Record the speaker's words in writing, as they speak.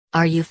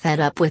Are you fed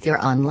up with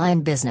your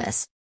online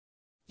business?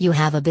 You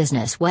have a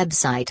business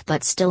website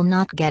but still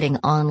not getting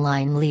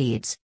online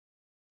leads?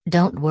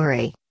 Don't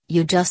worry,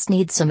 you just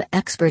need some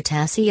expert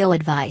SEO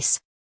advice.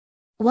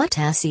 What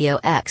SEO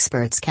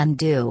experts can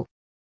do: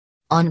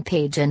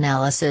 on-page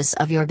analysis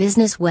of your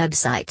business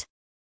website.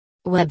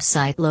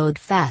 Website load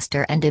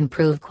faster and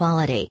improve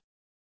quality.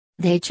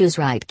 They choose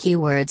right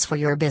keywords for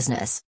your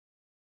business.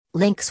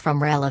 Links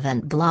from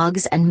relevant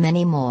blogs and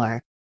many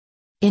more.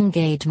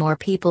 Engage more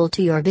people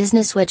to your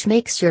business, which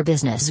makes your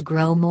business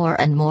grow more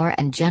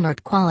and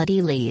generate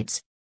quality leads.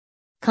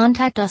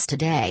 Contact us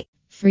today.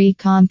 Free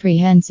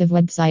comprehensive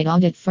website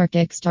audit for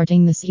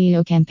kickstarting the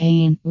SEO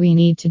campaign. We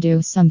need to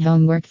do some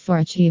homework for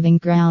achieving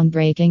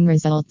groundbreaking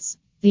results.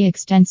 The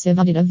extensive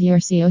audit of your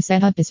SEO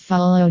setup is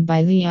followed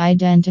by the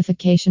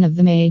identification of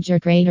the major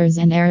creators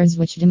and errors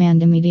which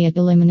demand immediate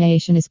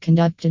elimination is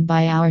conducted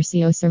by our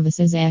SEO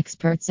services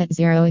experts at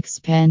zero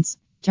expense.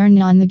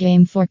 Turn on the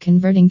game for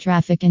converting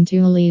traffic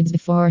into leads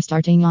before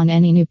starting on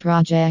any new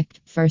project.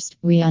 First,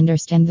 we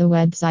understand the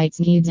website's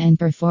needs and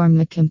perform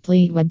a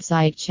complete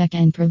website check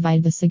and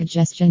provide the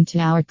suggestion to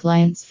our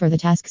clients for the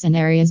tasks and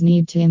areas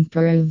need to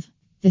improve.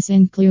 This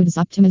includes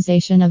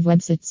optimization of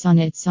websites on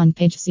its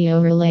on-page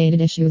SEO related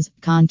issues,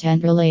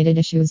 content related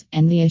issues,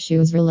 and the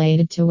issues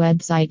related to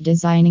website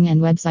designing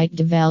and website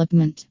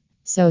development,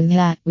 so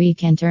that we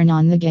can turn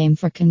on the game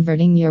for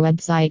converting your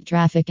website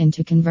traffic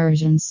into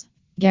conversions.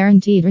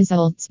 Guaranteed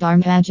results are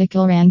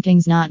magical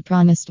rankings not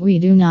promised. We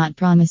do not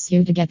promise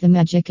you to get the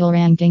magical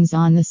rankings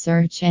on the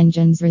search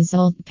engine's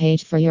result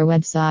page for your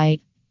website.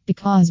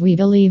 Because we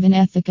believe in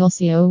ethical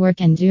SEO work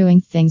and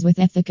doing things with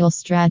ethical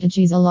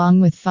strategies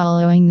along with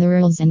following the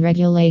rules and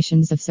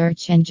regulations of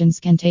search engines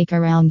can take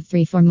around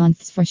 3-4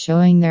 months for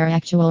showing their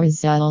actual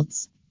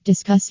results.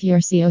 Discuss your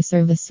SEO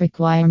service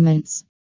requirements.